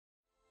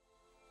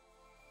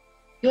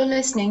You're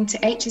listening to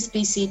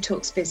HSBC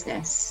Talks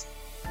Business.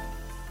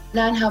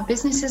 Learn how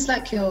businesses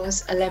like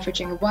yours are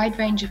leveraging a wide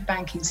range of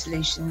banking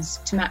solutions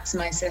to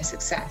maximise their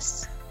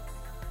success,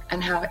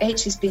 and how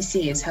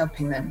HSBC is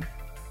helping them.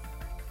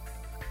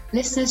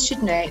 Listeners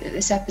should note that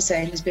this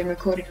episode has been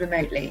recorded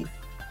remotely,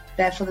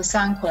 therefore the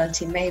sound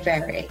quality may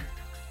vary.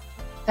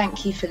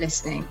 Thank you for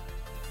listening.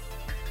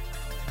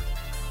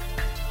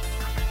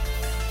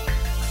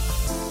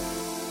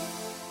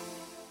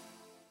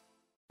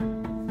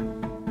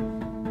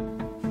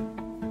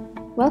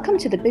 Welcome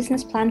to the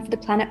Business Plan for the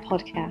Planet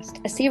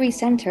podcast, a series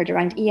centred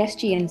around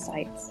ESG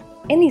insights.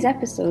 In these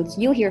episodes,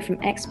 you'll hear from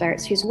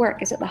experts whose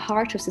work is at the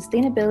heart of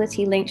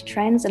sustainability-linked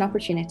trends and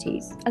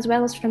opportunities, as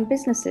well as from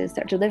businesses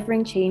that are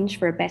delivering change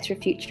for a better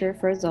future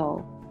for us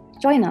all.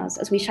 Join us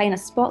as we shine a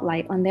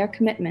spotlight on their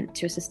commitment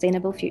to a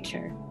sustainable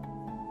future.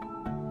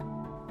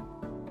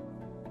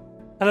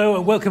 Hello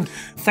and welcome.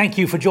 Thank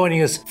you for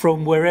joining us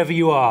from wherever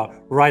you are,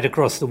 right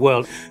across the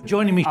world.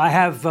 Joining me, I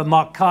have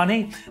Mark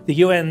Carney, the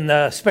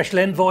UN Special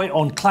Envoy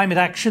on Climate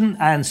Action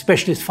and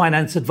Specialist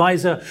Finance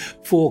Advisor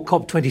for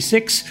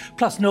COP26,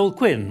 plus Noel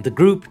Quinn, the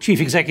Group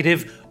Chief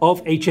Executive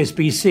of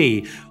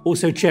HSBC,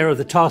 also Chair of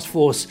the Task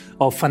Force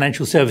of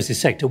Financial Services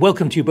Sector.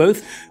 Welcome to you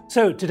both.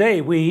 So today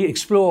we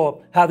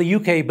explore how the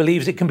UK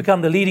believes it can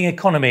become the leading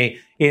economy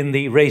in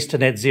the race to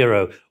net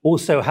zero.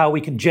 Also how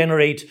we can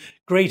generate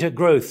greater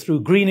growth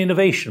through green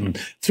innovation,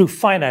 through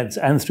finance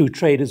and through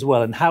trade as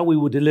well, and how we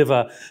will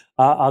deliver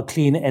our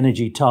clean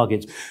energy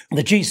targets.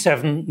 The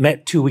G7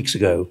 met 2 weeks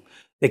ago.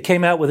 They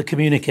came out with a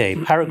communique,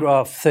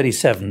 paragraph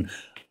 37,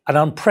 an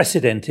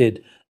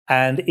unprecedented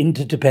and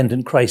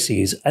interdependent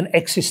crises, an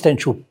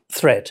existential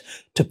threat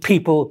to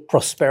people,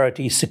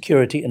 prosperity,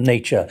 security and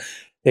nature.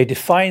 They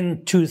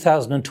define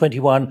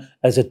 2021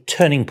 as a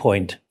turning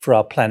point for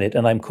our planet,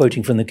 and I'm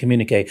quoting from the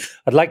communique.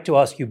 I'd like to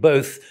ask you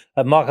both,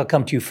 Mark, I'll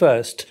come to you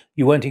first.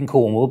 You weren't in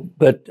Cornwall,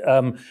 but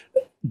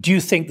do you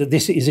think that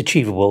this is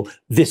achievable?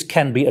 This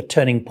can be a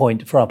turning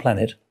point for our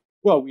planet?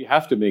 Well, we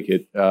have to make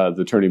it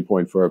the turning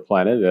point for our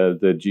planet.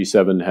 The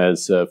G7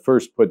 has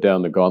first put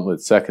down the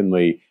gauntlet,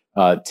 secondly,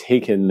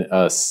 taken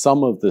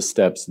some of the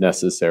steps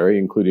necessary,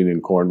 including in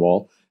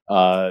Cornwall,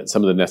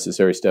 some of the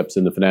necessary steps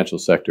in the financial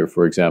sector,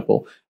 for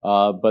example.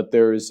 But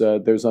there's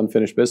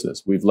unfinished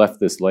business. We've left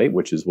this late,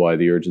 which is why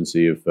the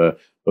urgency of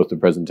both the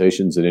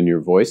presentations and in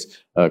your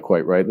voice,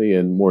 quite rightly,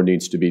 and more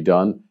needs to be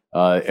done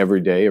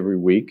every day, every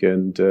week.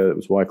 And it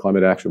was why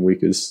Climate Action Week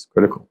is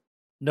critical.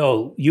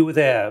 Noel, you were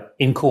there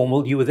in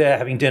Cornwall. You were there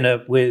having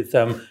dinner with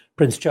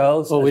Prince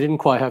Charles. Well, we didn't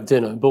quite have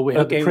dinner, but we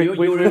had we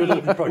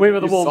were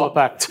the warm-up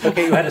act.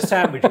 Okay, you had a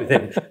sandwich with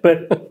him.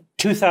 But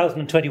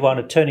 2021,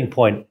 a turning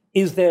point.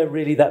 Is there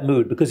really that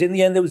mood? Because in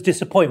the end, there was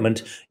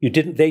disappointment.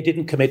 They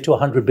didn't commit to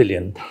 100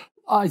 billion.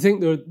 I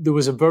think there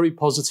was a very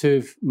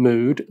positive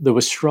mood. There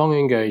was strong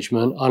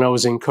engagement, and I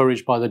was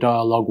encouraged by the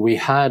dialogue we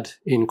had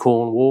in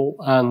Cornwall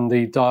and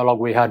the dialogue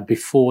we had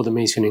before the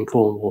meeting in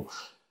Cornwall.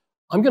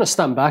 I'm going to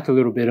stand back a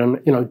little bit and,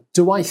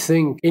 do I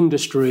think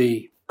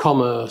industry,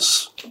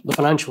 commerce, the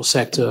financial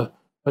sector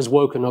has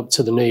woken up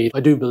to the need? I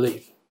do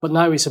believe. But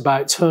now it's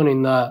about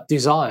turning that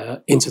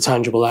desire into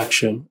tangible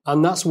action.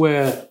 And that's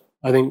where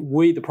I think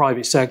we, the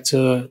private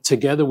sector,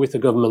 together with the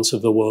governments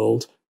of the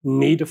world,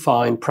 need to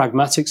find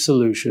pragmatic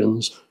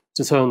solutions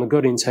to turn the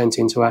good intent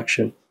into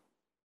action.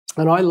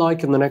 And I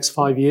liken the next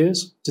 5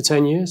 years to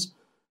 10 years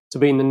to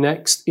being the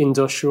next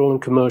industrial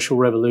and commercial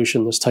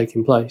revolution that's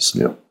taking place.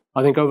 Yeah.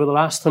 I think over the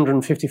last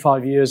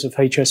 155 years of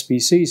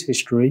HSBC's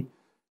history,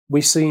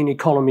 we've seen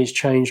economies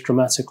change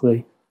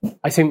dramatically.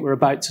 I think we're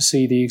about to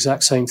see the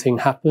exact same thing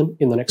happen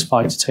in the next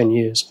 5 to 10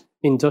 years.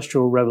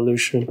 Industrial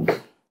revolution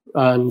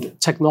and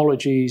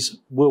technologies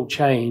will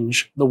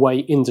change the way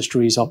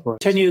industries operate.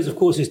 10 years, of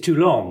course, is too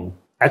long,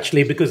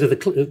 actually, because of the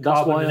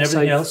carbon and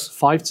everything else.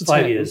 5 to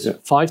 10 years. Yeah.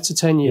 5 to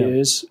 10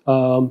 years,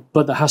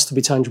 but there has to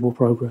be tangible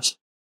progress.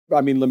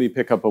 Let me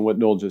pick up on what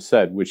Noel just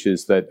said, which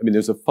is that,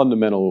 there's a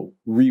fundamental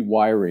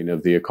rewiring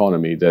of the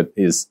economy that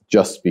is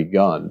just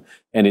begun.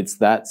 And it's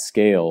that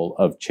scale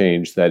of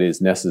change that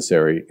is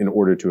necessary in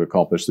order to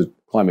accomplish the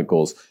climate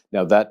goals.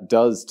 Now, that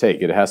does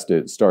take, it has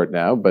to start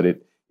now, but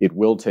it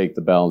will take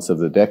the balance of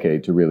the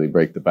decade to really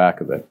break the back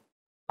of it.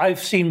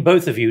 I've seen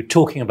both of you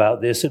talking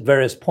about this at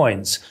various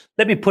points.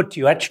 Let me put to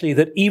you, actually,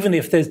 that even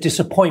if there's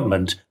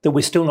disappointment that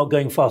we're still not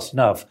going fast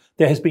enough,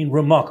 there has been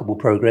remarkable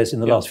progress in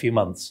the last few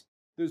months.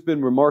 There's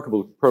been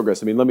remarkable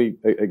progress. Let me,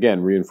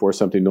 again, reinforce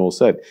something Noel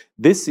said.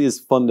 This is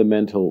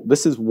fundamental.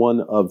 This is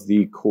one of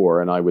the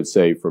core, and I would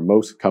say for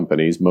most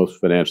companies,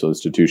 most financial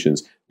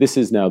institutions, this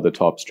is now the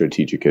top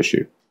strategic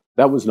issue.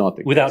 That was not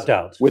the case. Without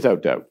doubt.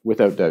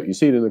 Without doubt. You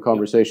see it in the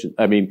conversation.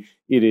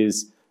 It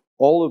is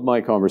all of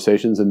my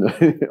conversations and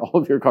all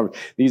of your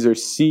conversations. These are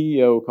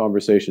CEO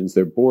conversations.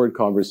 They're board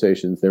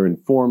conversations. They're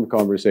informed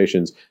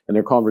conversations. And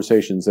they're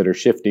conversations that are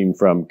shifting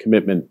from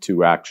commitment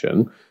to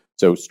action.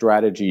 So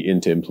strategy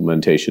into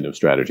implementation of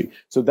strategy.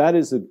 So that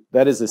is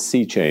a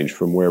sea change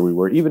from where we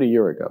were even a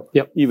year ago.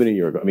 Yep. Even a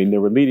year ago.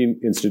 There were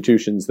leading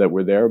institutions that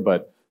were there,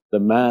 but the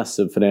mass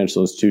of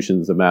financial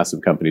institutions, the mass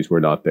of companies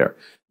were not there.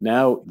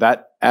 Now,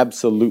 that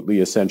absolutely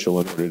essential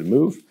in order to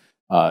move.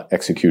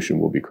 Execution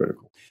will be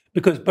critical.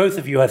 Because both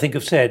of you, I think,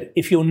 have said,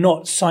 if you're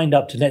not signed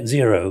up to net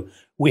zero,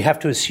 we have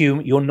to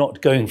assume you're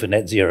not going for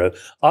net zero.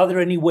 Are there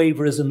any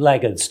waverers and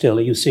laggards still?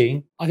 Are you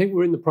seeing? I think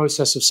we're in the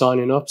process of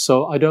signing up.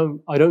 So I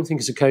don't think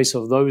it's a case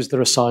of those that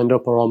are signed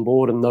up are on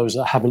board and those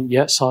that haven't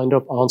yet signed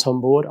up aren't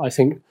on board. I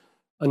think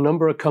a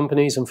number of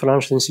companies and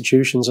financial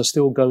institutions are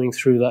still going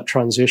through that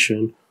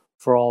transition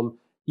from,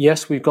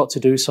 yes, we've got to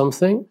do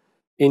something,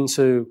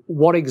 into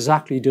what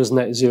exactly does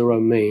net zero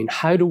mean?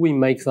 How do we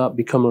make that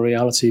become a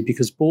reality?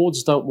 Because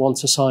boards don't want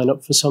to sign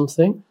up for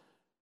something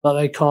that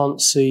they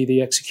can't see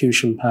the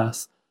execution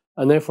path.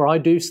 And therefore, I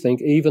do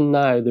think even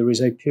now there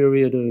is a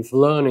period of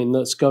learning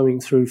that's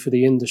going through for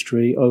the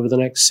industry over the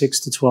next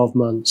 6 to 12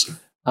 months.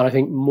 And I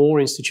think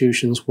more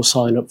institutions will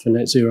sign up for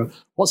net zero.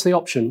 What's the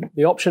option?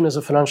 The option as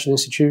a financial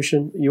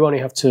institution, you only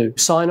have two.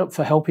 Sign up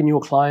for helping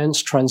your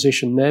clients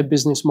transition their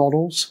business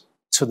models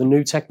to the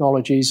new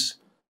technologies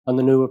and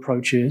the new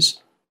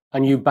approaches,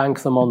 and you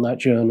bank them on that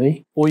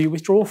journey, or you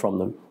withdraw from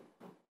them.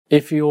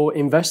 If your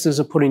investors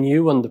are putting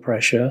you under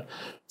pressure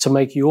to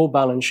make your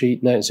balance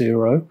sheet net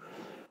zero,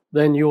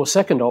 then your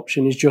second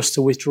option is just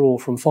to withdraw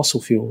from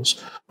fossil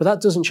fuels. But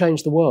that doesn't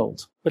change the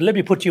world. But let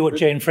me put to you what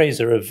Jane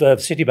Fraser of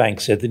Citibank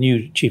said, the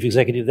new chief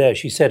executive there.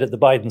 She said at the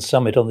Biden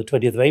summit on the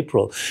 20th of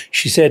April,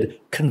 she said,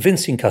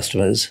 convincing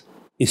customers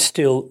is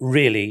still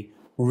really,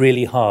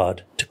 really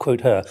hard, to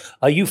quote her.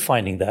 Are you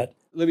finding that?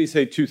 Let me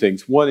say two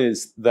things. One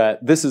is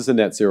that this is a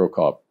net zero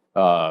COP.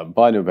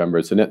 By November,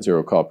 it's a net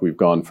zero COP. We've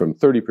gone from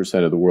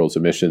 30% of the world's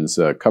emissions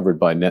covered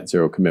by net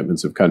zero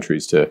commitments of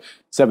countries to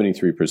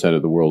 73%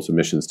 of the world's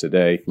emissions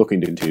today,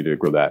 looking to continue to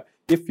grow that.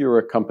 If you're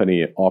a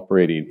company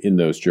operating in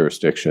those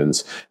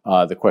jurisdictions,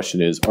 the question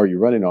is, are you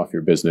running off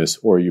your business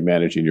or are you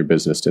managing your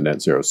business to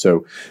net zero?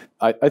 So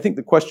I think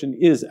the question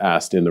is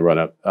asked in the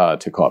run-up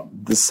to COP.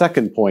 The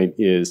second point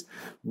is,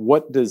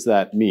 what does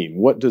that mean?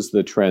 What does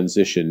the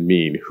transition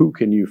mean? Who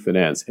can you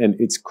finance? And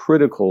it's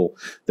critical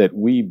that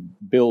we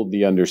build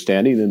the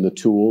understanding and the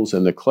tools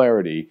and the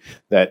clarity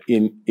that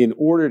in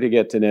order to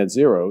get to net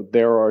zero,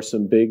 there are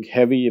some big,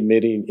 heavy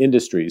emitting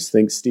industries,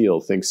 think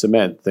steel, think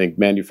cement, think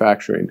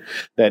manufacturing,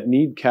 that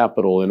need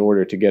capital in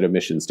order to get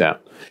emissions down.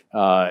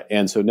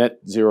 And so net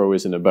zero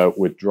isn't about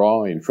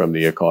withdrawing from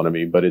the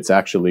economy, but it's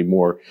actually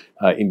more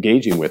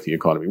engaging with the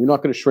economy. We're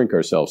not going to shrink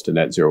ourselves to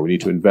net zero. We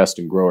need to invest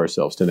and grow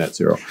ourselves to net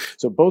zero.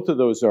 So both of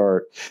those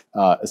are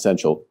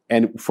essential.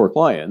 And for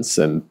clients,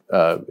 and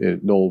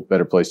no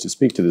better place to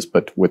speak to this,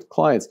 but with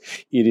clients,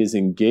 it is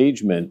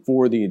engagement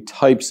for the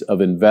types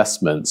of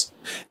investments.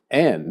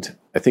 And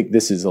I think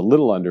this is a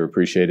little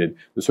underappreciated,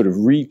 the sort of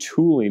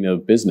retooling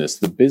of business,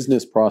 the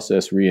business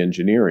process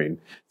re-engineering.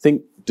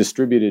 Think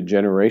distributed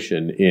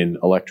generation in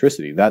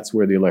electricity. That's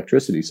where the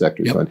electricity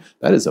sector is going.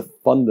 That is a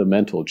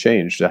fundamental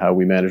change to how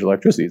we manage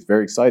electricity. It's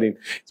very exciting.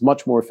 It's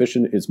much more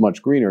efficient. It's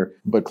much greener.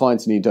 But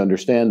clients need to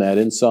understand that,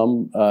 and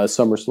some are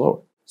slower.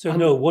 So,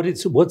 no,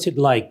 what's it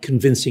like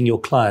convincing your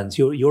clients?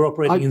 You're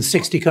operating in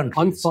 60 countries.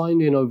 I'm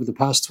finding over the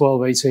past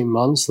 12, 18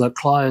 months that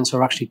clients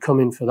are actually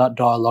coming for that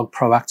dialogue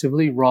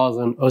proactively rather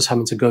than us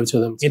having to go to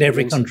them. In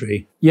every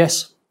country?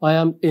 Yes, I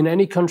am. In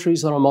any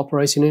countries that I'm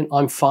operating in,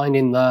 I'm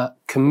finding that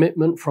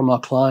commitment from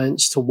our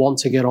clients to want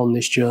to get on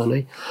this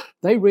journey.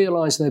 They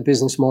realize their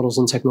business models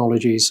and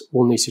technologies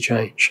will need to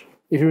change.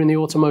 If you're in the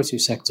automotive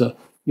sector,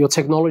 your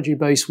technology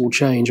base will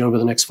change over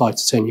the next 5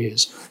 to 10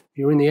 years. If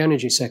you're in the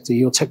energy sector,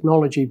 your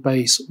technology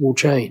base will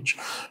change.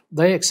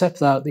 They accept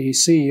that, the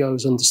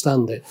CEOs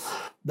understand it.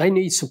 They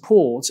need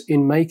support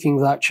in making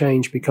that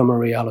change become a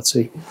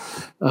reality.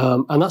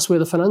 And that's where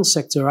the finance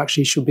sector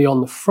actually should be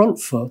on the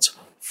front foot,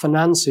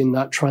 financing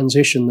that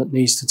transition that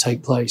needs to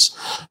take place.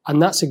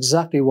 And that's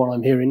exactly what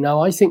I'm hearing. Now,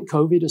 I think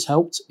COVID has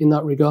helped in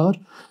that regard,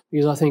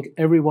 because I think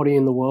everybody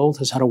in the world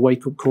has had a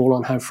wake-up call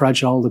on how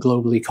fragile the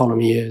global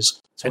economy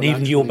is. So and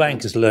even your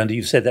bank has learned,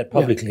 you've said that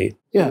publicly.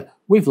 Yeah,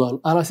 we've learned.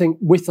 And I think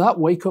with that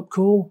wake-up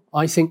call,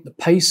 I think the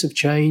pace of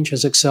change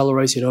has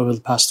accelerated over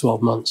the past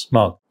 12 months.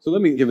 Mark? So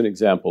let me give an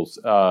example.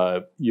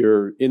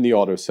 You're in the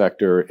auto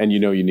sector and you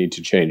know you need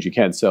to change. You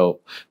can't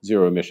sell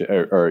zero emission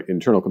or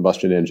internal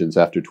combustion engines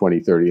after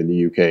 2030 in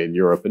the UK and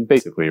Europe and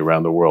basically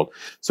around the world.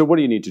 So what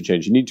do you need to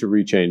change? You need to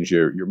rechange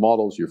your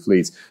models, your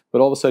fleets,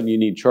 but all of a sudden you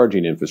need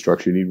charging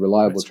infrastructure. You need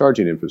reliable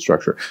charging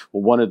infrastructure.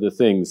 Well, one of the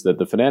things that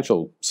the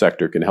financial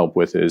sector can help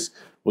with is,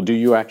 well, do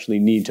you actually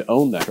need to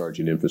own that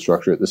charging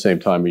infrastructure at the same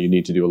time, or you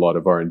need to do a lot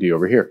of R&D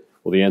over here?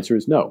 Well, the answer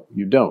is no,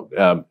 you don't.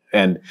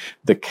 And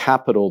the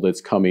capital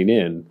that's coming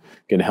in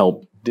can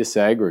help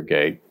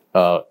disaggregate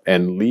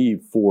and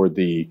leave for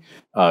the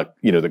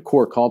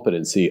core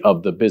competency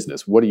of the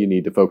business. What do you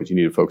need to focus? You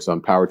need to focus on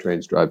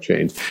powertrains, drive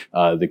chains,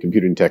 the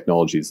computing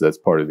technologies. That's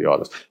part of the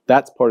autos.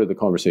 That's part of the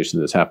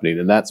conversation that's happening,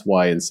 and that's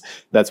why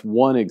that's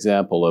one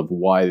example of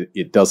why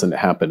it doesn't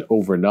happen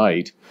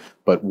overnight,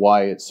 but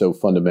why it's so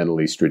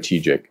fundamentally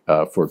strategic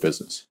for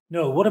business.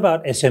 No, what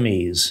about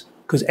SMEs?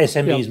 because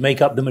SMEs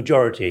make up the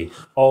majority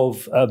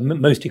of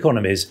most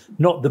economies,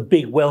 not the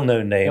big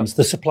well-known names,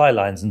 the supply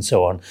lines and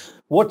so on.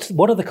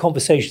 What are the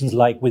conversations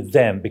like with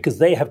them? Because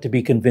they have to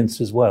be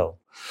convinced as well.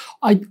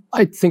 I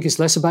think it's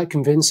less about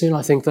convincing.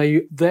 I think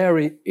they're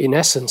in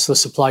essence the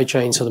supply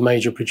chain to the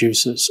major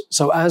producers.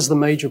 So as the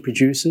major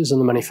producers and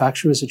the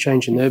manufacturers are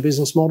changing their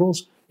business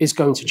models, it's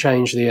going to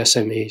change the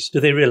SMEs. Do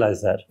they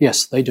realize that?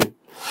 Yes, they do.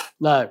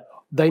 Now,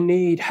 they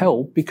need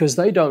help because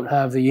they don't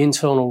have the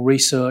internal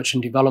research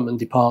and development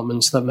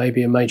departments that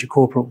maybe a major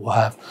corporate will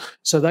have.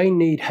 So they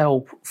need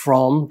help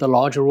from the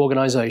larger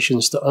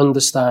organizations to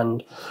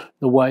understand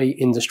the way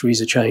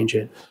industries are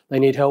changing. They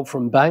need help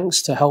from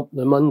banks to help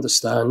them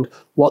understand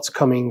what's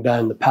coming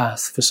down the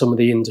path for some of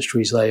the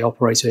industries they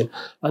operate in.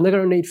 And they're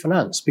going to need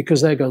finance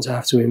because they're going to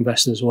have to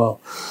invest as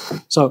well.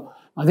 So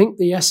I think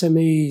the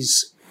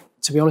SMEs,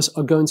 to be honest,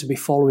 are going to be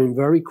following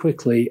very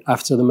quickly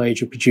after the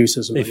major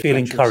producers. They feel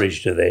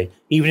encouraged, do they?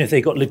 Even if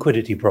they've got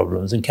liquidity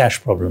problems and cash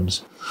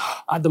problems?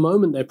 At the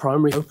moment, their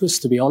primary focus,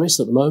 to be honest,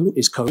 at the moment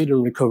is COVID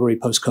and recovery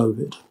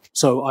post-COVID.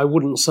 So I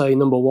wouldn't say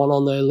number one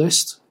on their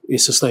list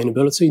is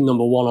sustainability.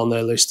 Number one on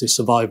their list is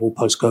survival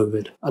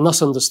post-COVID. And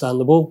that's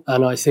understandable.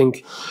 And I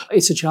think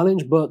it's a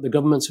challenge, but the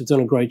governments have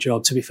done a great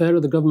job. To be fair to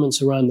the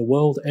governments around the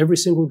world, every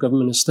single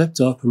government has stepped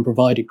up and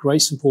provided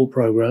great support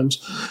programs.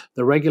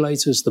 The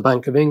regulators, the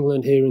Bank of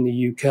England here in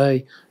the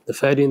UK, the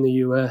Fed in the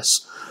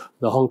US,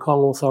 the Hong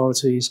Kong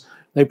authorities,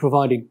 they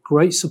provided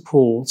great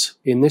support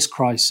in this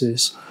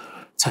crisis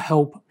to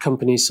help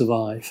companies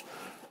survive.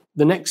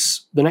 The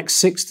next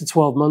 6 to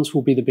 12 months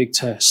will be the big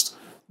test.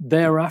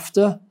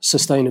 Thereafter,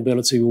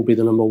 sustainability will be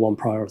the number one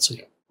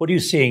priority. What are you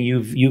seeing?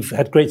 You've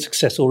had great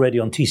success already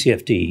on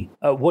TCFD.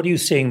 What are you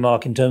seeing,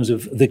 Mark, in terms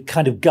of the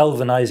kind of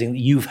galvanizing that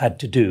you've had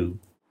to do?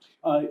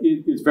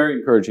 It's very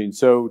encouraging.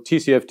 So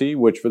TCFD,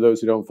 which for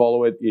those who don't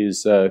follow it,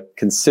 is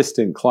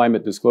consistent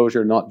climate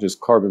disclosure, not just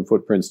carbon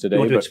footprints today.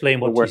 You want to explain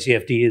what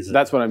TCFD is?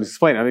 That's what I'm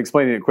explaining. I'm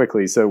explaining it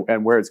quickly. So,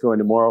 and where it's going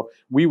tomorrow,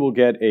 we will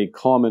get a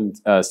common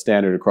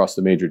standard across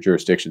the major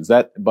jurisdictions.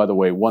 That, by the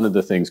way, one of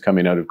the things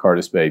coming out of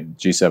Cardiff Bay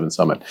G7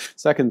 summit.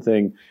 Second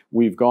thing,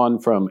 we've gone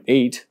from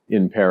 8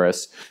 in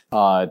Paris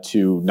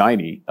to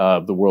 90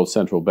 of the world's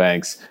central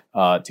banks.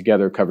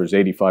 Together covers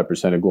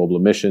 85% of global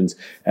emissions.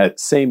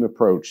 Same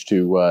approach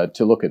to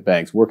look at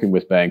banks, working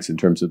with banks in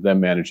terms of them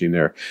managing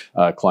their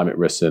climate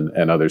risks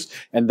and others.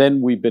 And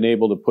then we've been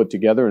able to put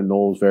together, and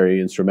Noel's very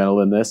instrumental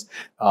in this,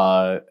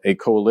 a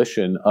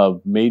coalition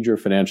of major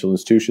financial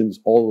institutions,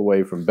 all the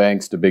way from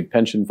banks to big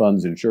pension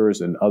funds,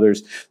 insurers, and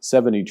others.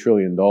 $70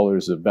 trillion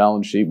of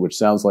balance sheet, which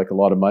sounds like a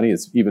lot of money.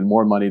 It's even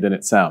more money than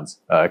it sounds,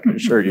 I can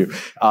assure you.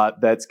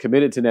 That's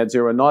committed to net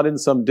zero, not in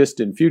some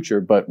distant future,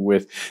 but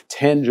with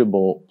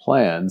tangible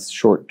plans,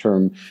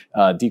 short-term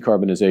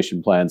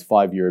decarbonization plans,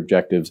 5-year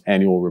objectives,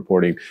 annual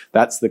reporting.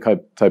 That's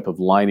the type of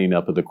lining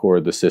up of the core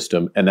of the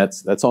system, and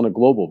that's on a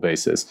global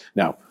basis.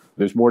 Now,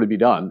 there's more to be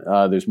done.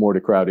 There's more to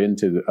crowd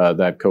into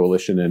that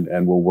coalition,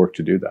 and we'll work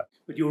to do that.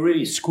 But you're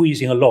really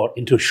squeezing a lot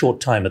into a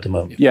short time at the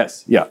moment.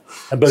 Yes, yeah.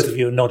 And both of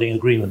you are nodding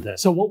agreement there.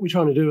 So what we're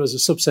trying to do as a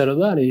subset of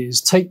that is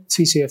take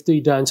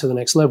TCFD down to the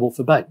next level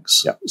for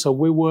banks. Yeah. So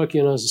we're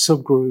working as a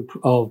subgroup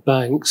of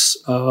banks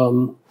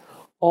on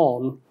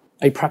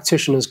a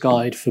practitioner's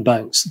guide for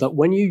banks, that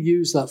when you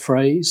use that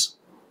phrase,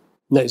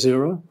 net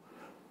zero,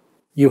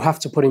 you have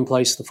to put in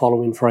place the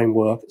following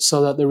framework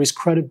so that there is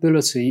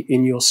credibility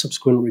in your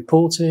subsequent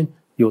reporting,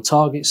 your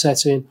target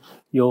setting,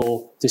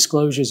 your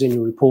disclosures in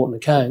your report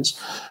and accounts.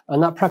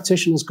 And that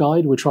practitioner's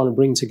guide, we're trying to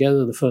bring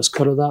together the first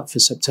cut of that for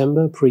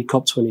September,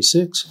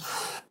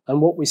 pre-COP26. And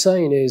what we're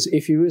saying is,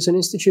 if you as an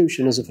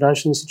institution, as a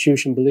financial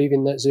institution, believe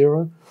in net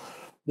zero,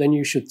 then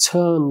you should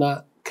turn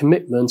that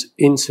commitment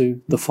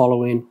into the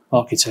following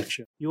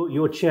architecture.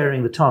 You're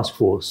chairing the task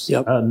force,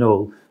 Yep.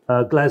 Noel,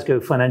 Glasgow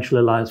Financial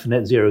Alliance for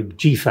Net Zero,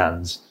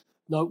 GFANZ.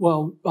 No,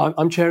 well,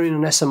 I'm chairing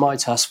an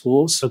SMI task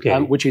force, Okay.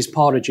 Which is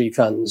part of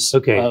GFANZ.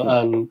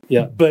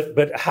 Okay.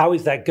 But how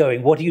is that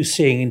going? What are you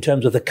seeing in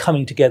terms of the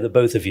coming together,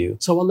 both of you?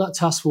 So on that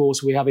task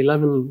force, we have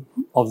 11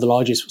 of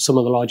some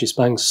of the largest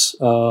banks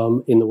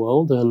in the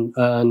world,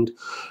 and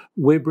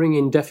we're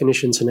bringing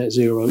definition to net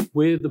zero.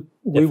 We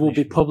will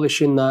be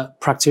publishing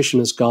that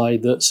practitioner's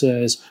guide that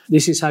says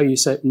this is how you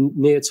set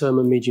near-term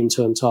and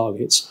medium-term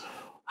targets,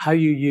 how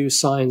you use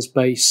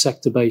science-based,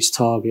 sector-based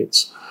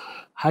targets,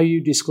 how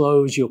you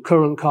disclose your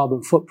current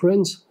carbon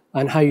footprint,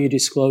 and how you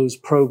disclose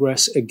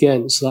progress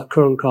against that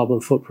current carbon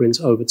footprint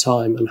over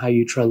time, and how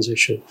you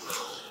transition.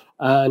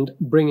 And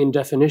bringing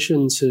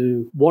definition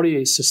to what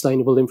is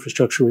sustainable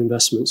infrastructure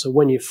investment. So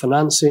when you're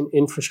financing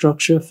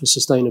infrastructure for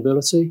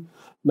sustainability,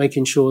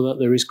 making sure that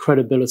there is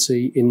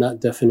credibility in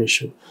that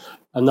definition.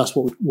 And that's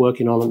what we're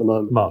working on at the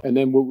moment. Mark. And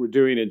then what we're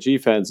doing at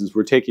GFANZ is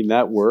we're taking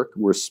that work,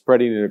 we're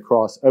spreading it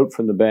out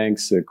from the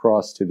banks,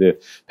 across to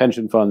the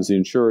pension funds, the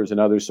insurers,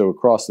 and others, so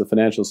across the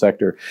financial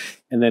sector.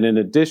 And then in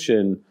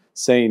addition,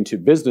 saying to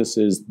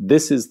businesses,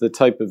 this is the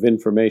type of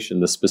information,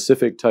 the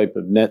specific type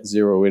of net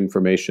zero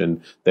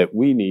information that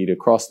we need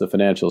across the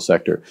financial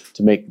sector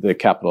to make the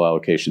capital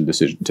allocation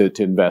decision, to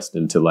invest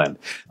and to lend,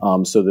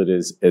 so that it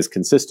is as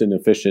consistent,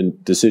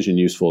 efficient, decision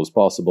useful as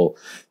possible.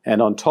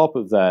 And on top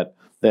of that,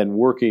 then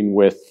working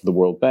with the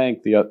World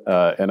Bank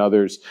and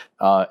others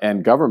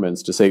and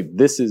governments to say,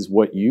 this is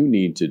what you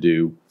need to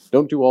do.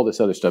 Don't do all this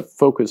other stuff.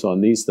 Focus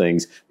on these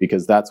things,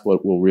 because that's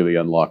what will really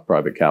unlock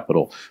private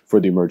capital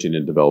for the emerging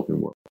and developing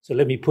world. So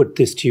let me put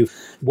this to you.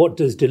 What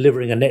does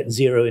delivering a net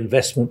zero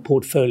investment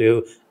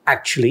portfolio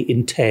actually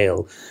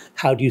entail?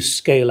 How do you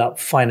scale up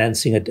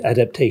financing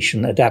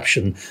adaptation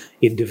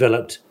in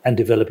developed and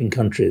developing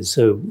countries?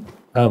 So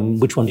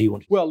which one do you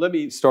want? Well, let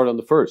me start on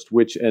the first,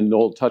 and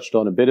Noel touched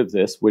on a bit of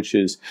this, which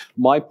is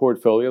my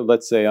portfolio.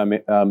 Let's say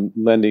I'm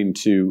lending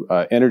to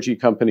energy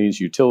companies,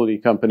 utility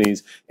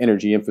companies,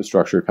 energy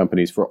infrastructure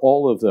companies. For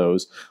all of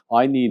those,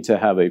 I need to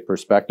have a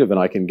perspective, and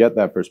I can get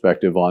that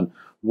perspective on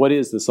what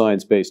is the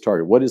science-based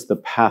target? What is the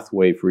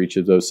pathway for each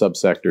of those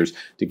subsectors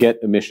to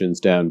get emissions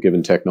down,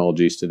 given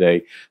technologies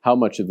today? How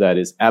much of that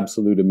is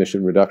absolute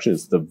emission reduction?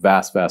 It's the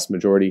vast, vast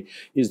majority.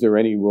 Is there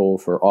any role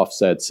for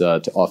offsets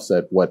to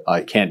offset what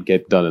I can't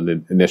get done in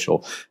the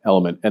initial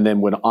element? And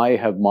then when I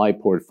have my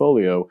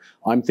portfolio,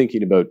 I'm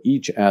thinking about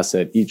each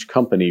asset, each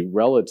company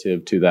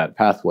relative to that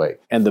pathway.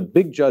 And the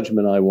big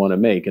judgment I want to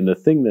make, and the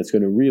thing that's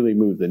going to really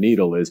move the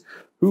needle, is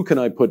who can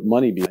I put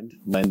money behind,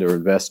 lend or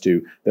invest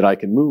to, that I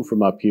can move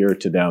from up here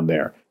to down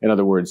there? In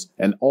other words,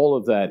 and all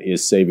of that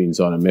is savings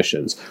on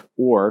emissions.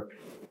 Or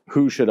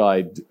who should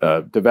I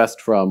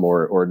divest from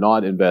or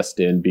not invest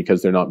in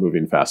because they're not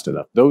moving fast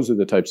enough? Those are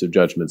the types of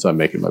judgments I'm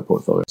making in my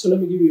portfolio. So let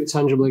me give you a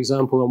tangible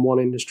example on one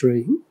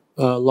industry,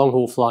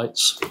 long-haul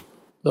flights.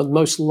 The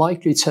most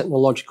likely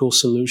technological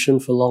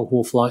solution for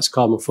long-haul flights'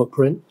 carbon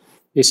footprint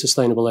is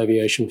sustainable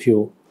aviation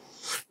fuel.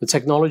 The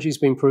technology has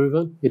been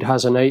proven. It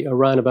has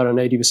around about an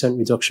 80%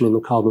 reduction in the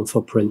carbon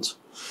footprint.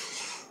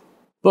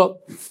 But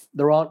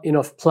there aren't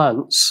enough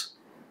plants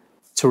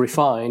to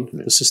refine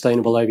the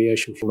sustainable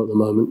aviation fuel at the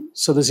moment.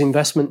 So there's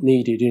investment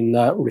needed in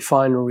that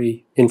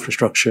refinery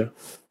infrastructure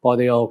by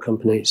the oil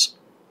companies.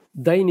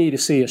 They need to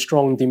see a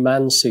strong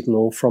demand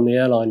signal from the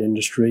airline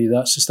industry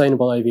that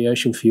sustainable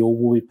aviation fuel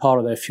will be part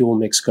of their fuel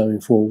mix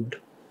going forward.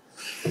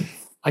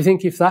 I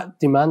think if that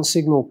demand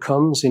signal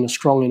comes in a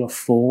strong enough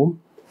form,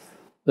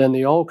 then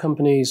the oil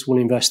companies will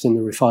invest in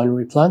the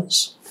refinery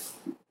plants,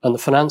 and the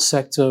finance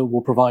sector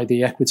will provide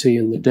the equity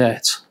and the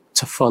debt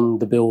to fund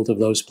the build of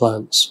those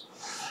plants.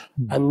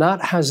 And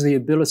that has the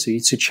ability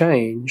to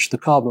change the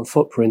carbon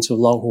footprint of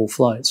long-haul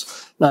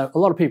flights. Now, a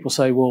lot of people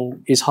say, well,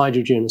 is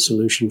hydrogen a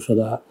solution for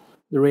that?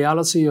 The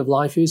reality of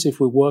life is, if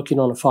we're working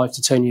on a 5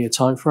 to 10 year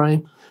time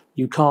frame,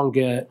 you can't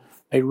get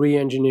a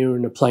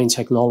re-engineering of plane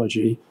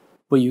technology,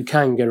 but you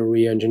can get a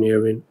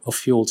re-engineering of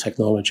fuel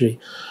technology.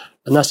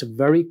 And that's a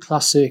very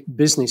classic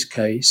business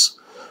case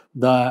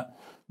that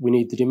we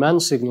need the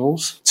demand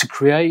signals to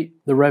create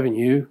the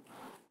revenue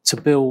to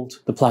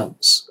build the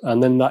plants,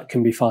 and then that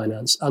can be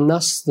financed. And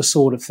that's the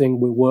sort of thing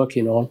we're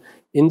working on,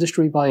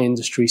 industry by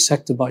industry,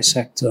 sector by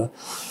sector.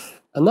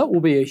 And that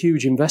will be a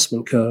huge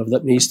investment curve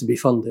that needs to be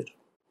funded.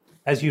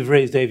 As you've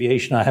raised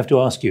aviation, I have to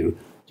ask you, do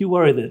you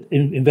worry that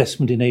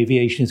investment in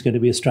aviation is going to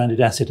be a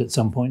stranded asset at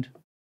some point?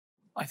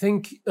 I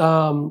think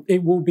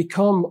it will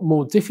become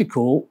more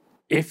difficult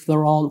if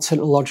there aren't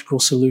technological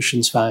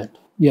solutions found.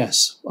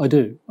 Yes, I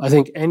do. I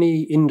think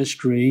any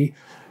industry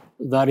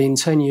that in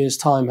 10 years'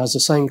 time has the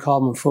same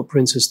carbon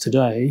footprint as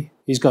today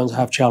is going to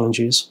have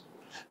challenges,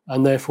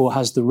 and therefore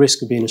has the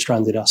risk of being a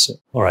stranded asset.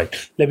 All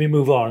right, let me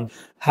move on.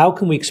 How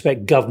can we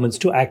expect governments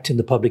to act in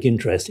the public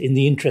interest, in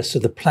the interests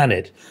of the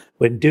planet,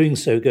 when doing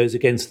so goes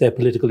against their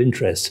political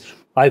interests?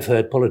 I've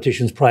heard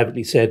politicians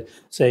privately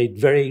say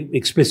very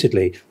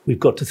explicitly, we've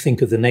got to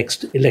think of the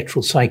next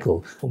electoral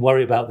cycle and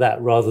worry about that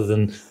rather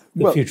than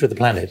the future of the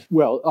planet.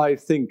 Well, I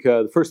think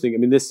the first thing,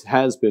 this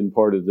has been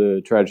part of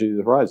the tragedy of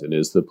the horizon,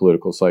 is the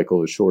political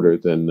cycle is shorter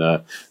than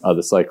the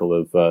cycle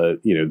of,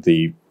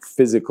 the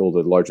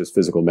largest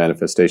physical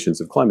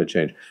manifestations of climate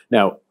change.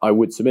 Now, I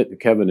would submit to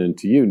Kevin and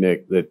to you,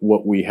 Nick, that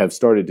what we have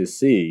started to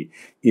see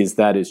is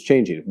that is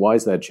changing. Why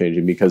is that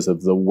changing? Because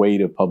of the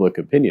weight of public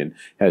opinion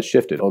has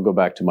shifted. I'll go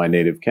back to my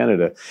native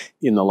Canada.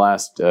 In the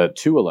last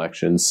 2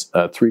 elections,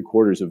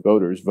 3/4 of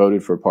voters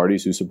voted for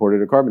parties who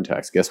supported a carbon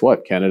tax. Guess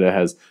what? Canada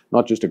has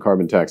not just a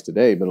carbon tax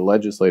today, but a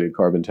legislated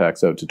carbon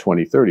tax out to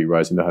 2030,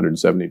 rising to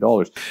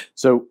 $170.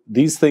 So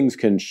these things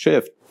can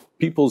shift.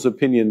 People's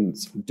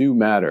opinions do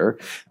matter.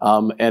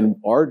 And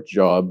our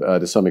job,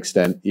 to some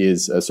extent,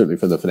 is, certainly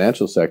from the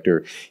financial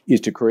sector, is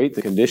to create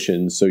the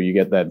conditions so you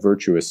get that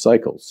virtuous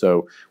cycle.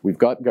 So we've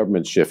got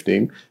governments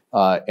shifting.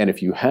 And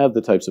if you have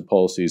the types of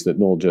policies that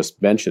Noel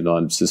just mentioned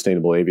on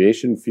sustainable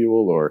aviation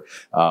fuel or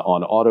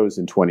on autos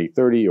in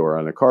 2030 or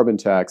on a carbon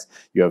tax,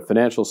 you have a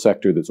financial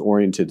sector that's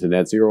oriented to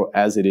net zero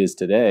as it is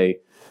today,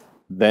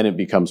 then it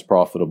becomes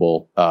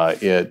profitable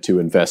to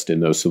invest in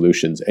those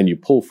solutions, and you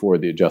pull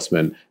forward the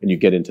adjustment and you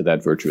get into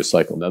that virtuous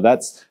cycle. Now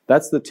that's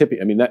the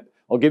tipping.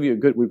 I'll give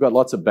you we've got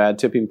lots of bad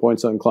tipping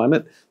points on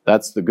climate.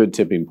 That's the good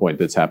tipping point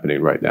that's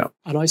happening right now.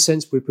 And I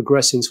sense we're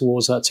progressing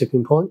towards that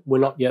tipping point. We're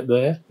not yet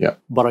there, yeah,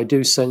 but I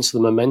do sense the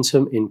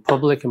momentum in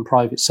public and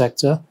private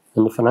sector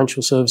and the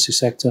financial services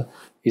sector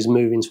is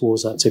moving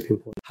towards that tipping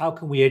point. How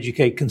can we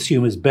educate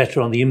consumers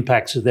better on the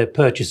impacts of their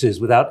purchases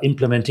without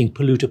implementing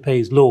polluter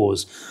pays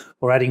laws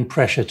or adding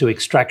pressure to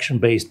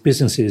extraction-based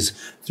businesses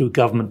through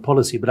government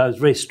policy? But I was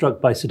very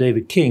struck by Sir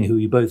David King, who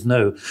you both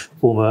know,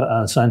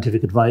 former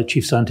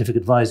chief scientific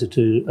advisor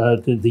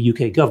to the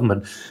UK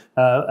government,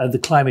 and the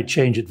Climate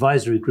Change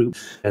Advisory Group,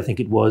 I think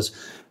it was,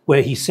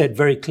 where he said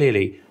very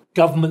clearly,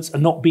 governments are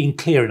not being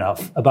clear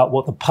enough about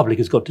what the public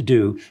has got to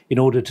do in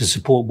order to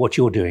support what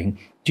you're doing.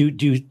 Do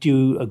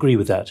you agree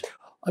with that?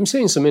 I'm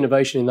seeing some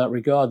innovation in that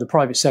regard. The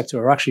private sector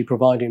are actually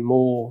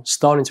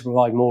starting to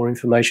provide more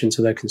information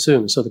to their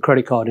consumers. So the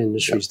credit card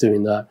industry is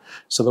doing that.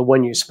 So that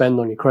when you spend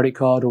on your credit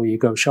card or you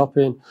go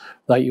shopping,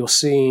 that you're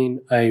seeing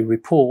a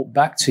report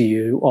back to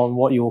you on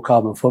what your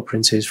carbon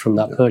footprint is from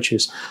that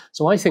purchase.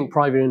 So I think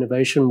private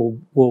innovation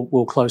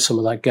will close some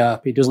of that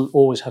gap. It doesn't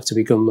always have to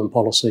be government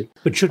policy.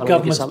 But should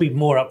governments be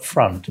more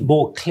upfront,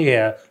 more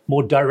clear,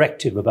 more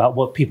directive about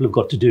what people have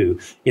got to do?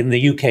 In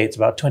the UK, it's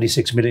about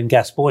 26 million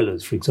gas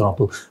boilers, for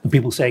example, and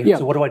people saying,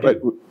 so what do I do?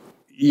 Right.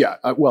 Yeah,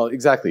 well,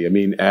 exactly. I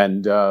mean,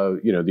 and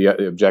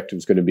the objective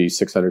is going to be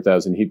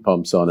 600,000 heat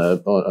pumps on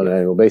an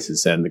annual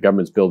basis, and the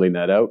government's building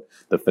that out.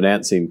 The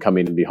financing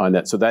coming in behind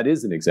that, so that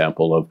is an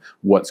example of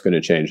what's going to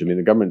change. I mean,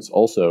 the government's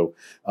also.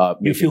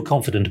 You feel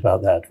confident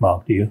about that,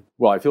 Mark? Do you?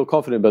 Well, I feel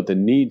confident about the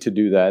need to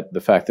do that.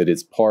 The fact that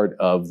it's part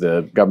of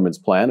the government's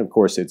plan. Of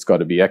course, it's got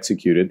to be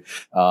executed,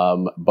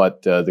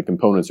 but the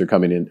components are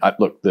coming in.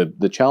 Look,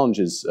 the challenge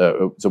is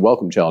it's a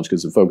welcome challenge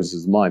because the focus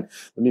is mine.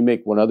 Let me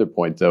make one other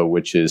point though,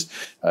 which is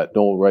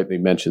Noel rightly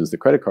mentions the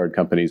credit card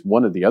companies.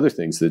 One of the other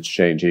things that's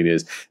changing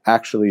is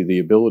actually the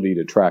ability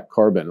to track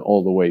carbon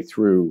all the way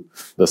through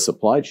the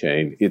supply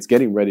chain. It's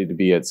getting ready to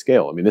be at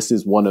scale. I mean, this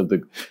is one of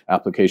the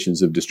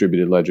applications of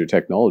distributed ledger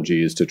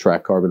technology is to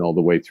track carbon all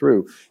the way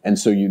through. And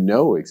so you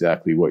know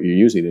exactly what you're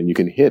using and you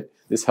can hit.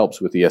 This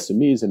helps with the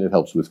SMEs and it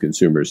helps with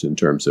consumers in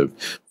terms of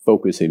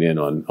focusing in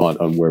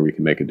on where we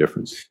can make a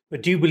difference.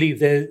 But do you believe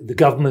the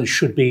government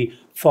should be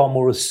far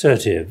more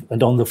assertive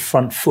and on the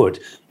front foot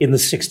in the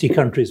 60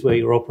 countries where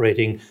you're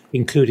operating,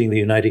 including the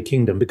United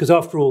Kingdom? Because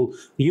after all,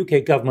 the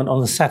UK government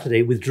on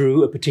Saturday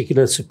withdrew a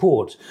particular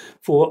support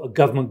for a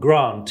government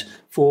grant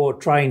for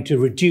trying to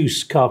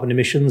reduce carbon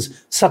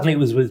emissions. Suddenly it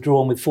was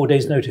withdrawn with 4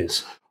 days'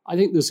 notice. I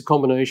think there's a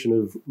combination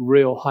of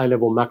real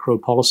high-level macro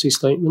policy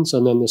statements,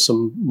 and then there's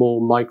some more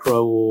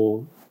micro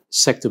or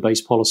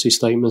sector-based policy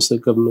statements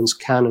that governments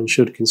can and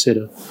should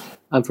consider.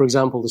 And for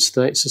example, the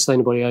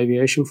sustainable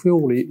aviation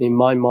fuel, in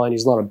my mind,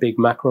 is not a big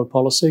macro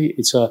policy.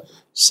 It's a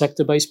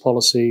sector-based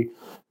policy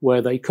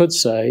where they could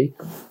say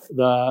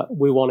that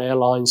we want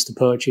airlines to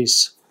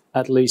purchase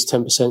at least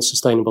 10%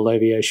 sustainable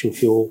aviation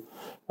fuel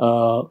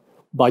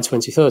by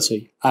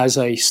 2030 as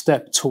a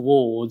step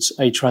towards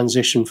a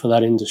transition for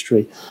that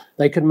industry.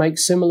 They could make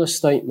similar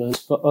statements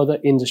for other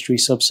industry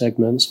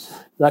subsegments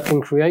that can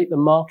create the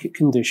market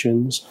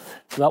conditions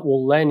that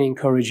will then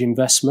encourage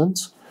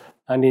investment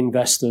and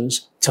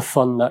investors to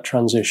fund that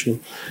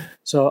transition.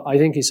 So I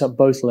think it's at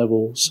both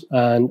levels.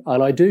 And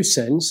I do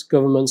sense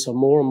governments are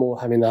more and more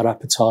having that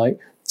appetite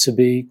to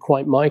be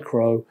quite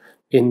micro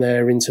in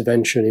their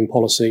intervention in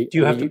policy. Do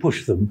you have to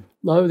push them?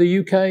 No, the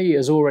UK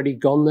has already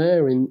gone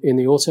there in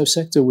the auto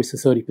sector with the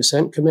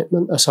 30%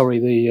 commitment, the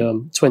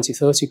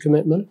 2030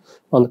 commitment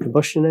on the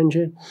combustion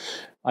engine.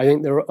 I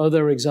think there are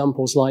other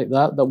examples like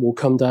that will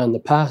come down the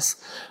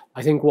path.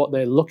 I think what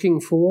they're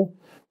looking for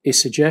is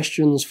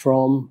suggestions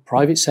from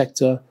private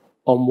sector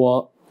on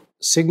what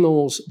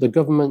signals the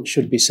government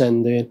should be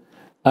sending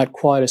at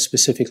quite a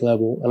specific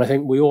level. And I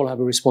think we all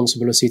have a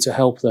responsibility to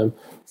help them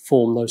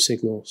form those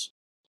signals.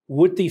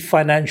 Would the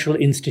financial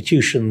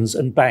institutions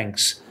and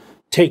banks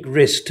take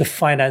risk to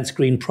finance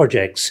green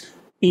projects,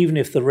 even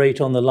if the rate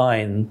on the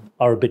line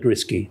are a bit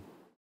risky?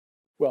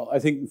 Well, I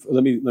think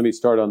let me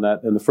start on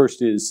that. And the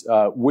first is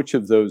which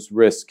of those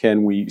risks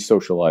can we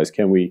socialize?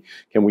 Can we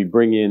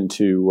bring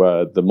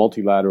into the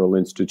multilateral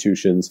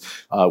institutions?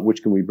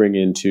 Which can we bring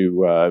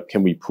into?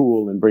 Can we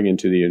pool and bring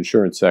into the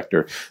insurance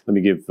sector? Let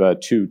me give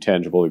two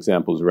tangible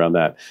examples around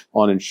that.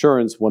 On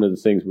insurance, one of the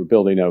things we're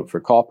building out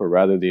for COP, or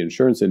rather the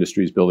insurance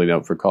industry is building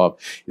out for COP,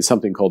 is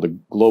something called the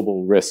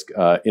Global Risk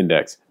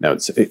Index. Now,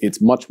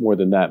 it's much more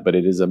than that, but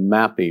it is a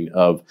mapping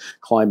of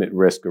climate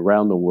risk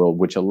around the world,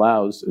 which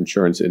allows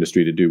insurance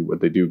industry to do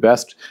what they do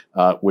best,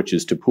 which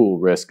is to pool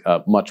risk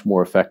much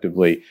more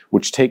effectively,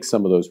 which takes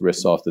some of those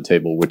risks off the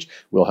table, which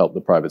will help the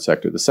private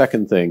sector. The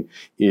second thing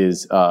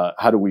is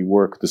how do we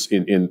work this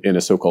in a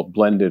so-called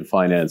blended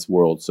finance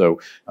world? So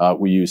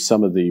we use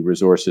some of the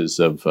resources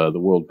of the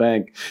World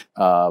Bank,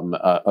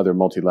 other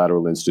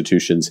multilateral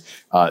institutions,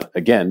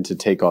 again, to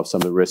take off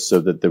some of the risks so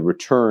that the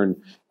return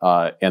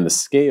and the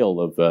scale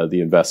of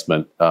the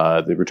investment,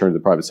 the return to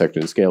the private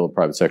sector and the scale of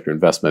private sector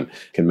investment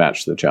can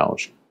match the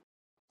challenge.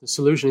 The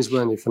solution is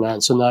blended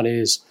finance, and that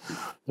is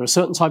there are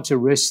certain types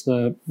of risks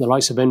that the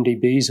likes of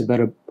NDBs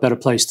are better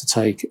place to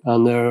take,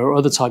 and there are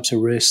other types of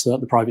risks that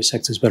the private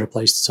sector is better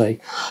placed to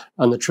take.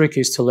 And the trick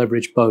is to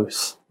leverage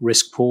both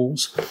risk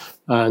pools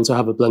and to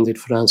have a blended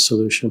finance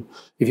solution.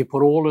 If you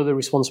put all of the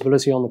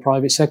responsibility on the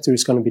private sector,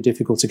 it's going to be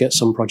difficult to get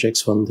some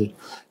projects funded,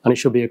 and it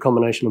should be a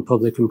combination of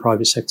public and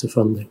private sector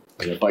funding.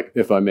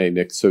 If I may,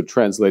 Nick, so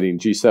translating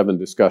G7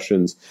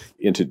 discussions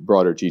into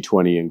broader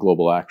G20 and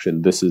global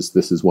action, this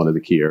is one of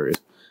the key areas.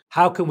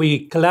 How can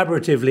we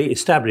collaboratively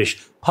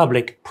establish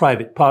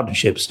public-private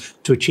partnerships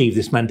to achieve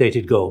this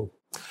mandated goal?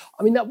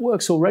 I mean, that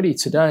works already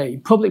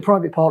today.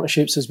 Public-private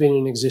partnerships has been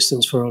in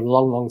existence for a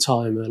long, long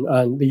time,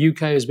 and the UK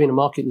has been a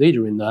market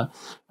leader in that.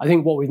 I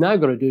think what we've now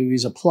got to do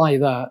is apply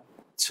that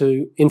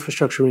to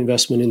infrastructure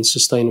investment in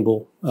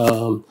sustainable,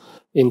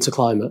 into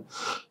climate.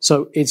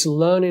 So it's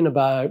learning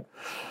about,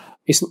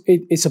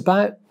 it's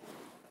about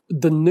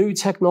the new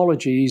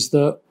technologies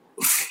that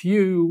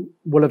few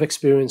will have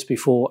experienced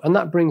before, and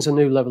that brings a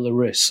new level of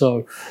risk.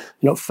 So,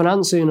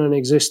 financing an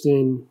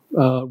existing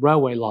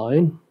railway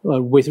line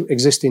with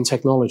existing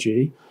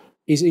technology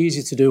is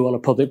easy to do on a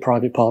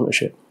public-private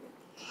partnership.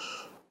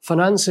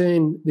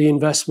 Financing the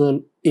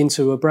investment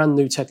into a brand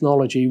new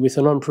technology with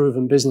an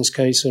unproven business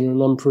case and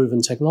an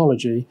unproven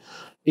technology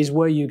is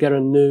where you get a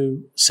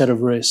new set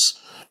of risks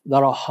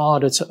that are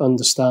harder to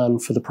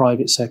understand for the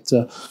private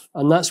sector.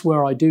 And that's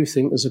where I do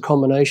think there's a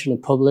combination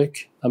of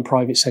public and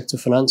private sector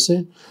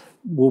financing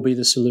will be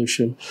the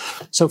solution.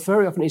 So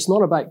very often it's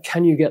not about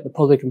can you get the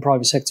public and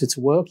private sector to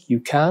work?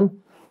 You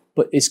can,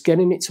 but it's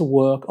getting it to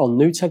work on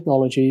new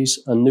technologies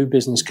and new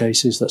business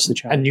cases that's the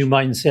challenge. And new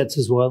mindsets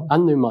as well.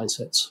 And new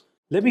mindsets.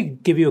 Let me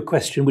give you a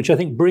question which I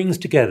think brings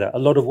together a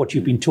lot of what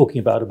you've been talking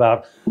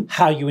about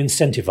how you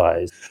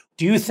incentivize.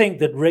 Do you think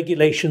that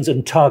regulations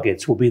and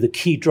targets will be the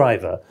key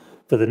driver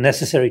for the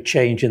necessary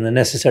change in the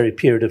necessary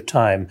period of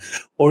time?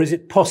 Or is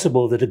it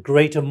possible that a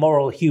greater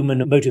moral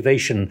human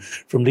motivation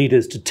from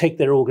leaders to take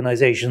their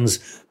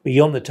organizations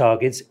beyond the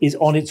targets is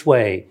on its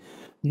way,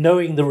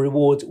 knowing the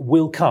rewards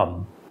will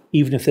come,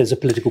 even if there's a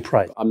political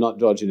price? I'm not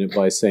dodging it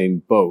by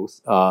saying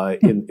both, but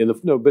in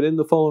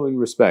the following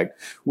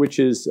respect, which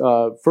is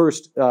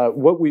first,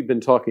 what we've been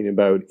talking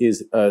about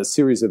is a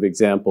series of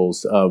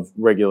examples of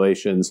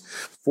regulations,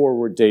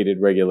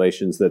 forward-dated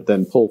regulations that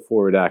then pull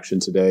forward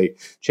action today,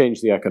 change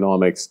the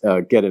economics,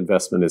 get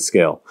investment at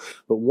scale.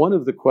 But one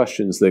of the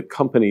questions that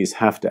companies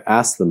have to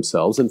ask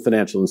themselves, and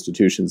financial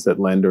institutions that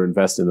lend or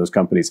invest in those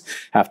companies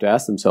have to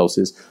ask themselves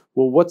is,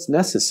 well, what's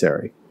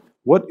necessary?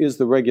 What is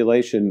the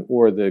regulation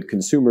or the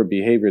consumer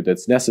behavior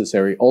that's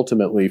necessary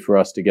ultimately for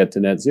us to get to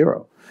net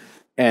zero?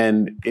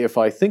 And if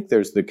I think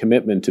there's the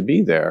commitment to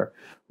be there,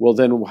 well,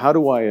 then how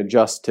do I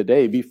adjust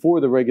today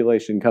before the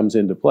regulation comes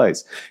into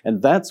place?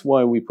 And that's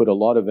why we put a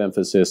lot of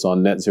emphasis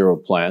on net zero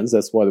plans.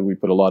 That's why we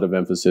put a lot of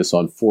emphasis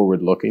on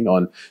forward looking,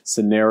 on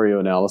scenario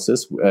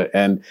analysis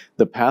and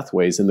the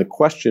pathways. And the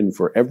question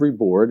for every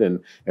board and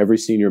every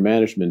senior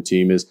management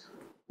team is,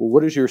 well,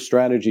 what does your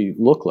strategy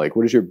look like?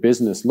 What does your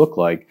business look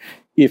like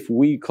if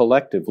we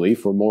collectively,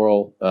 for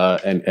moral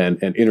and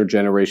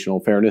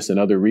intergenerational fairness and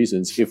other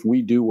reasons, if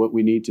we do what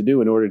we need to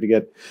do in order to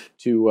get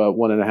to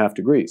 1.5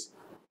 degrees?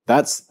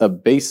 That's a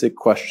basic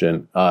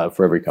question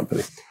for every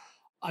company.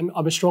 I'm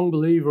a strong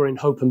believer in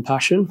hope and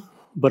passion,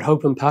 but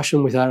hope and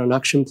passion without an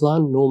action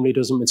plan normally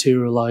doesn't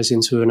materialize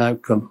into an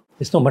outcome.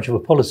 It's not much of a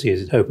policy,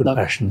 is it, hope and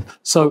passion?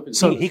 So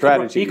he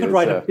could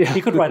write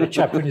a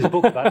chapter in his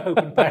book about hope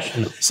and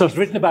passion. So it's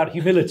written about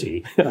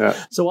humility. Yeah.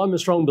 So I'm a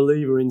strong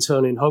believer in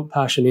turning hope,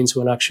 passion into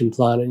an action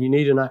plan, and you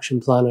need an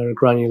action plan at a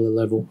granular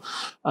level.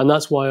 And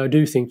that's why I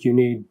do think you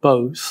need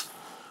both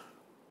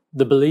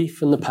the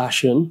belief and the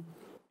passion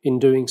in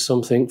doing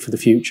something for the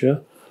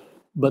future,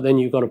 but then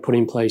you've got to put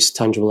in place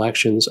tangible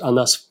actions, and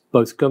that's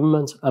both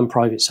government and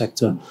private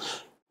sector.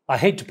 I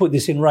hate to put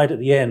this in right at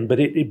the end, but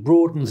it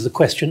broadens the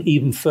question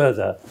even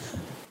further,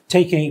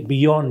 taking it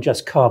beyond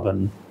just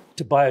carbon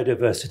to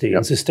biodiversity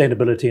and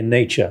sustainability in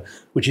nature,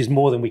 which is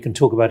more than we can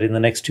talk about in the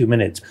next 2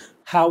 minutes.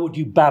 How would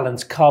you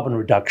balance carbon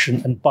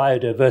reduction and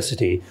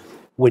biodiversity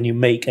when you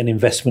make an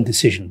investment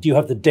decision? Do you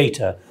have the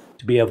data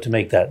to be able to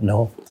make that?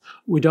 No.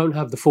 We don't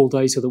have the full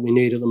data that we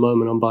need at the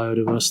moment on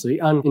biodiversity.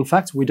 And in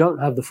fact, we don't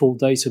have the full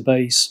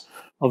database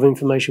of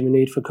information we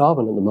need for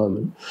carbon at the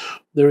moment.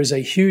 There is a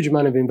huge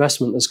amount of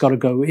investment that's got to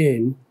go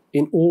in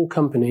all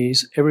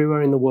companies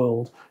everywhere in the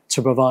world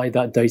to provide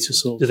that data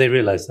source. Do they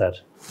realize that?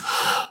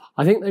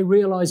 I think they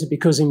realize it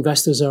because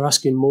investors are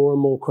asking more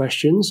and more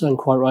questions, and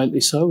quite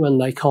rightly so, and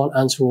they can't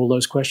answer all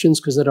those questions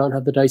because they don't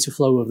have the data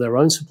flow of their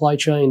own supply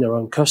chain, their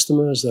own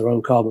customers, their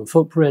own carbon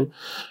footprint,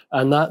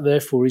 and that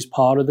therefore is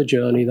part of the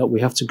journey that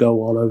we have to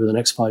go on over the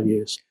next 5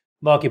 years.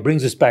 Mark, it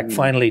brings us back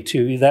finally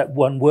to that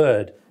one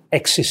word,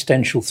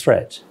 existential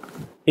threat.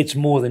 It's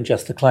more than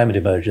just the climate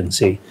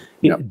emergency.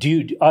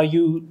 Are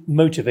you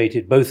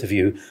motivated, both of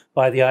you,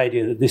 by the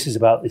idea that this is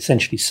about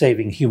essentially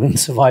saving human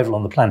survival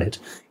on the planet?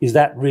 Is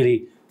that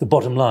really the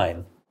bottom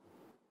line?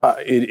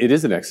 It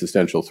is an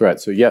existential threat.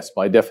 So yes,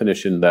 by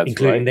definition, that's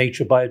including right.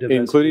 nature, biodiversity.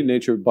 Including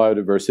nature,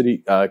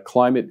 biodiversity.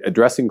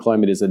 Addressing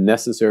climate is a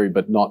necessary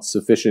but not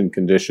sufficient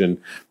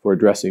condition for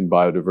addressing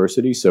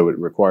biodiversity. So it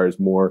requires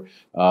more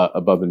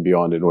above and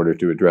beyond in order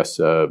to address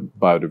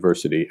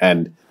biodiversity.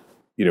 And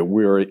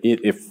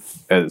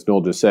if, as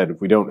Noel just said,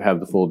 if we don't have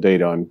the full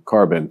data on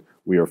carbon,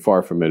 we are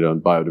far from it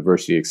on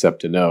biodiversity,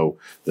 except to know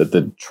that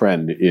the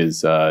trend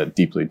is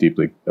deeply,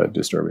 deeply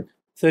disturbing.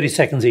 30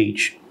 seconds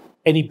each.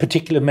 Any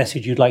particular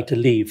message you'd like to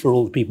leave for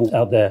all the people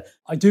out there?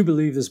 I do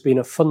believe there's been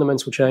a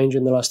fundamental change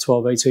in the last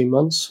 12, 18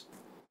 months.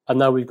 And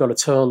now we've got to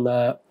turn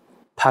that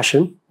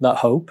passion, that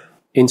hope,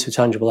 into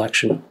tangible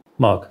action.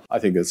 Mark? I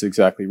think that's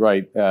exactly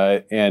right.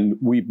 And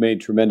we've made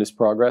tremendous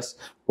progress,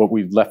 but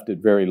we've left it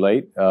very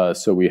late.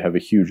 So we have a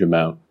huge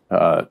amount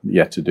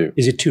yet to do.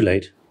 Is it too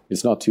late?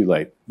 It's not too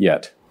late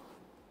yet.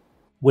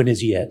 When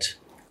is yet?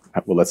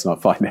 Well, let's not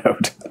find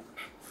out.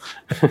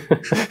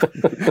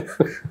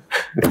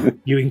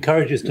 You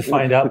encourage us to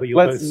find out, but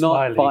you're both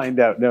smiling. Let's not find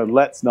out. No,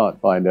 let's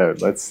not find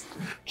out. Let's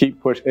keep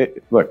pushing.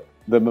 Look,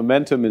 the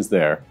momentum is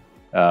there,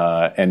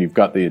 and you've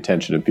got the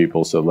attention of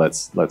people, so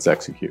let's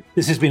execute.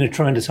 This has been a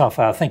tremendous half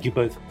hour. Thank you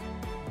both.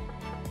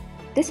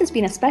 This has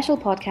been a special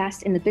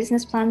podcast in the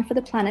Business Plan for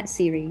the Planet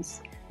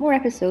series. More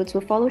episodes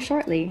will follow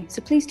shortly,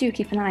 so please do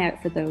keep an eye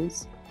out for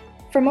those.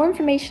 For more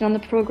information on the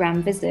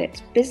programme,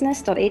 visit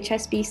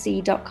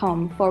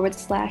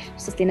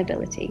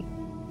business.hsbc.com/sustainability.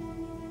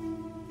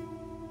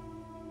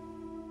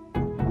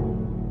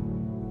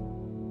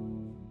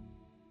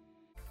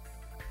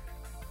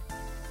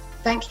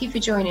 Thank you for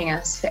joining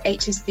us for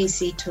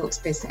HSBC Talks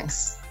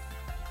Business.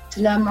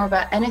 To learn more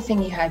about anything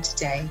you heard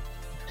today,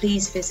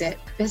 please visit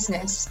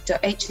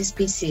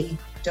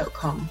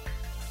business.hsbc.com.